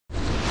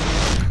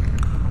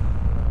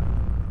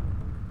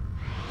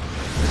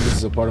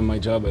is a part of my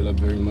job I love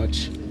very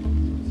much.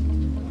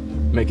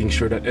 Making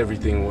sure that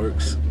everything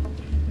works.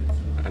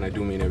 And I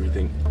do mean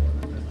everything.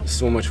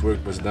 So much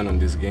work was done on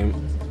this game.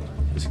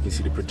 As you can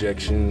see, the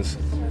projections,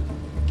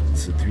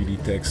 it's a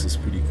 3D text, it's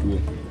pretty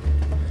cool.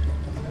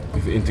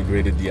 We've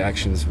integrated the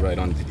actions right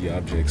onto the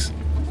objects.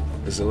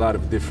 There's a lot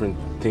of different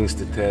things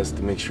to test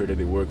to make sure that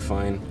they work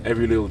fine.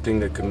 Every little thing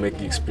that could make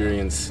the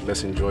experience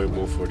less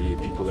enjoyable for the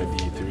people at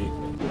the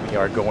E3. We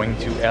are going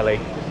to LA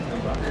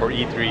for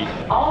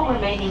E3. All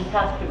remaining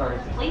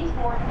customers, please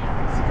board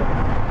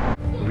now.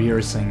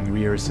 Rehearsing,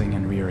 rehearsing,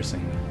 and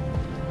rehearsing.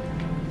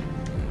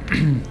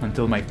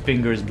 Until my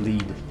fingers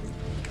bleed.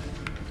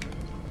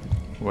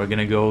 We're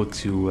gonna go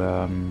to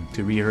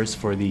rehearse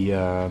for the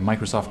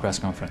Microsoft press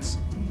conference.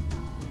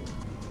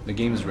 The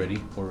game is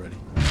ready already.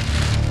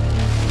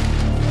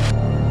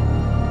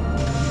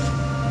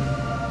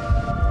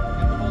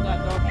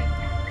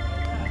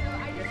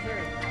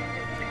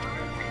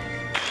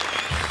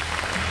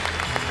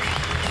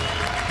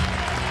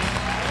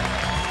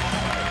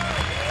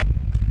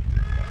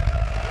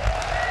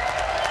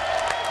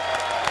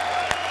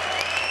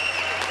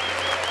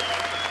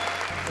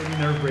 Pretty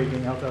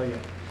nerve-wracking, I'll tell you.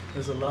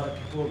 There's a lot of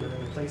people there, the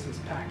place was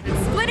packed.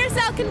 Splinter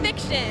Cell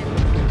Conviction!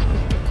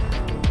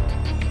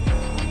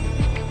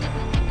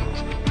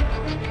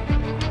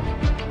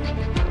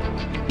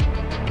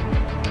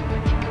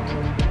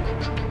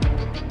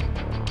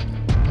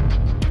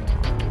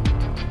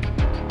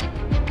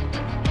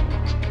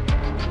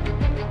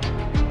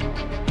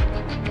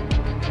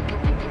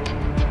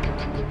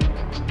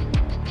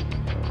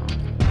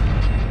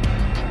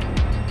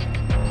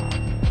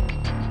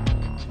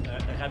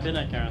 Rabin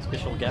avec un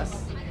special guest.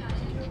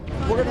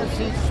 We're gonna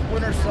see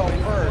Splinter Cell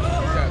first.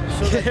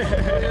 Okay. So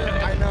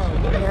I know,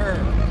 look at her.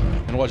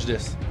 And watch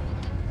this.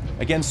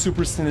 Again,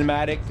 super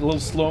cinematic, a little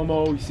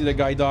slow-mo, you see the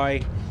guy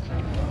die.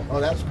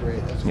 Oh, that's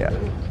great. That's Yeah.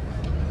 great.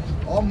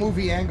 All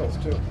movie angles,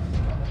 too.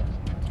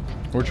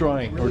 We're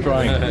trying, Really we're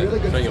trying. Really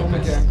good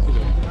filmic angles.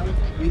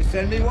 Will you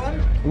send me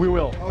one? We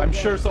will. Oh, I'm yeah.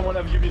 sure someone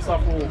at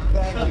Ubisoft will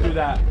do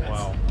that.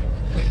 Wow.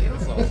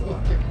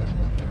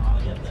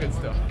 Good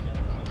stuff.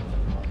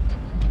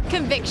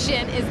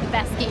 Conviction is the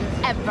best game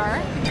ever.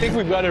 I think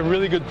we've got a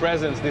really good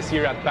presence this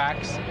year at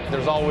PAX.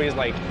 There's always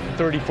like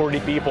 30, 40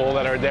 people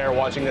that are there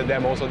watching the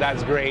demo, so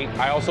that's great.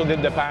 I also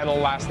did the panel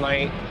last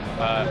night.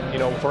 You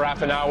know, for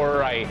half an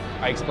hour, I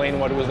explained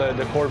what was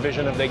the core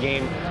vision of the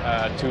game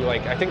to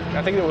like, I think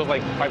there was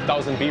like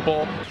 5,000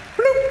 people.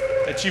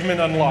 Achievement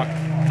unlocked.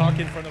 Talk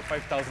in front of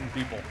 5,000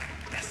 people.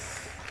 Yes.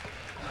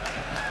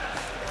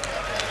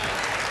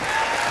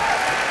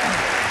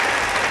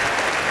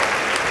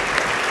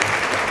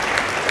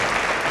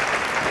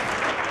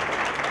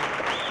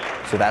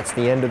 So that's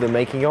the end of the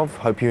making of.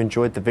 Hope you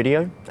enjoyed the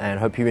video and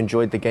hope you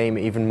enjoyed the game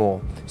even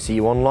more. See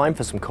you online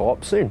for some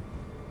co-op soon.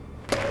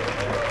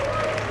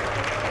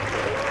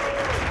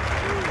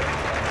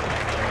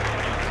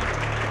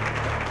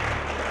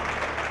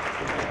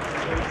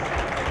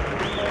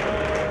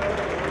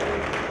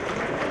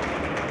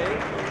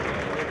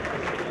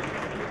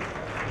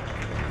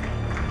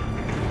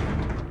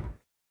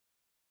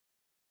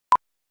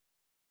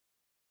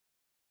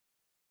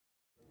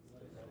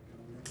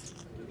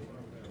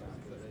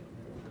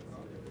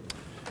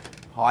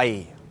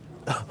 Hi.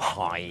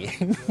 Hi.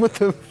 What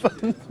the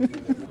fuck?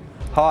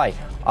 Hi,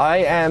 I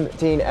am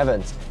Dean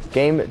Evans,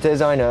 game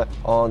designer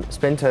on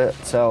Splinter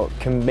Cell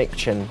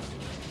Conviction.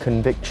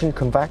 Convection?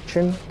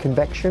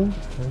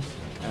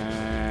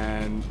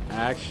 And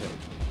action.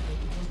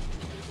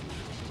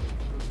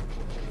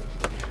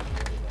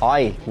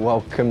 Hi,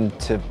 welcome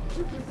to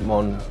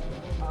Mon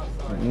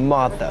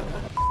Mother.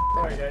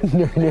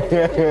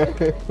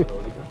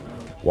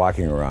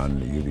 Walking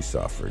around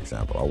Ubisoft, for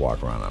example, I'll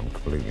walk around, I'm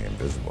completely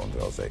invisible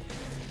until I'll say,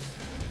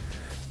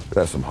 "Could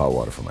I have some hot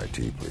water for my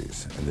tea,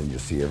 please?" And then you'll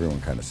see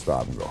everyone kind of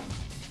stop and go.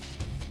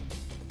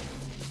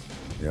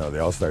 You know, they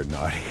all start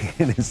nodding,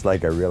 and it's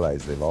like I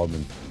realize they've all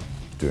been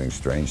doing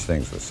strange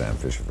things with Sam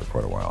Fisher for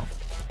quite a while.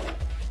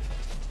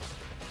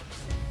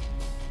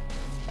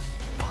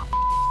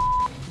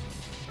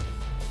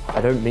 I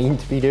don't mean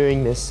to be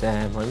doing this,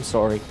 Sam. I'm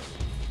sorry.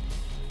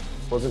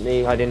 Wasn't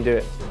me, I didn't do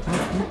it.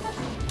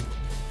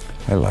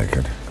 I like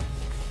it.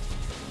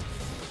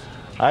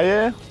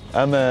 Hiya,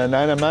 I'm an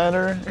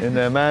animator in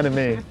the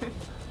anime.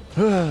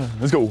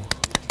 Let's go.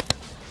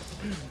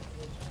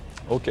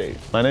 Okay,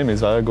 my name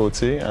is Ara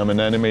Gauthier. I'm an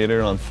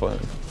animator on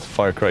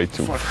Far Cry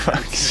 2.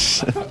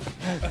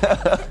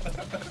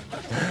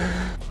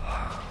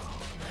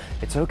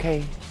 It's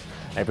okay.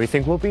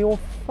 Everything will be all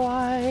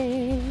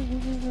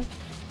fine.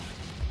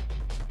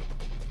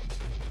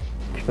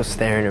 People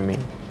staring at me.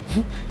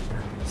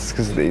 It's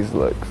because of these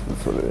looks,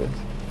 that's what it is.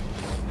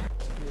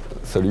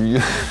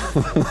 Salut.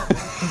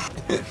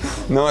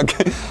 Non,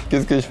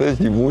 qu'est-ce que je fais?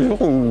 Je dis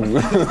bonjour ou...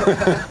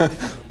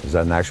 Is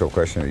that an actual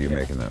question or are you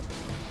making that?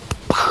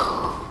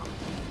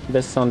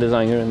 Best sound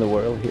designer in the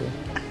world here.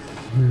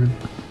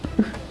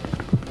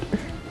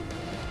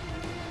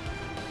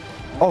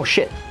 Oh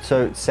shit,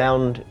 so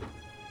sound...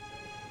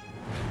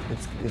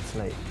 It's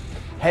late.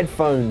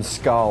 Headphones,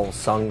 skulls,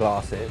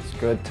 sunglasses,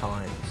 good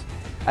times.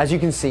 As you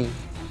can see,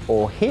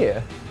 or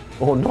hear,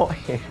 or not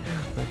hear,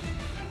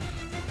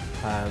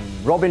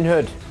 Robin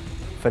Hood,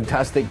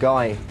 fantastic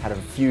guy, had a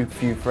few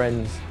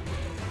friends.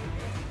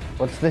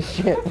 What's this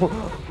shit?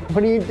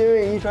 What are you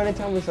doing? Are you trying to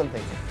tell me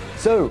something?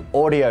 So,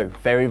 audio,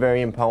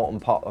 very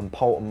important part.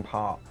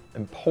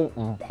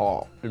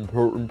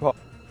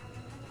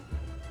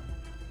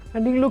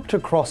 And he looked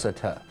across at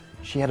her.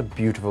 She had a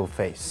beautiful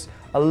face,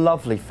 a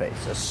lovely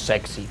face, a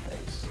sexy face.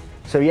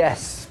 So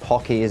yes,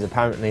 hockey is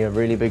apparently a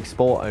really big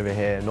sport over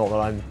here. Not that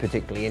I'm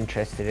particularly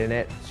interested in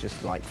it. It's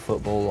just like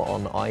football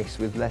on ice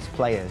with less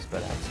players,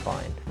 but that's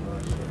fine.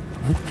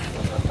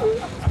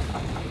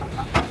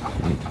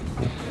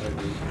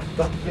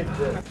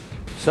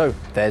 So,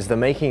 there's the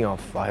making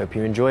of. I hope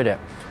you enjoyed it.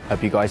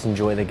 Hope you guys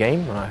enjoy the game,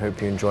 and I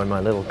hope you enjoy my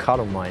little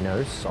cut on my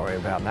nose. Sorry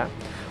about that.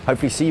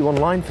 Hopefully see you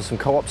online for some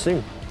co-op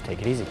soon.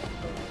 Take it easy.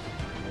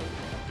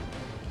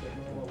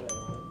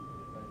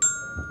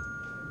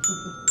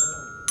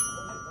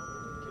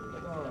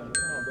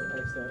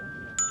 But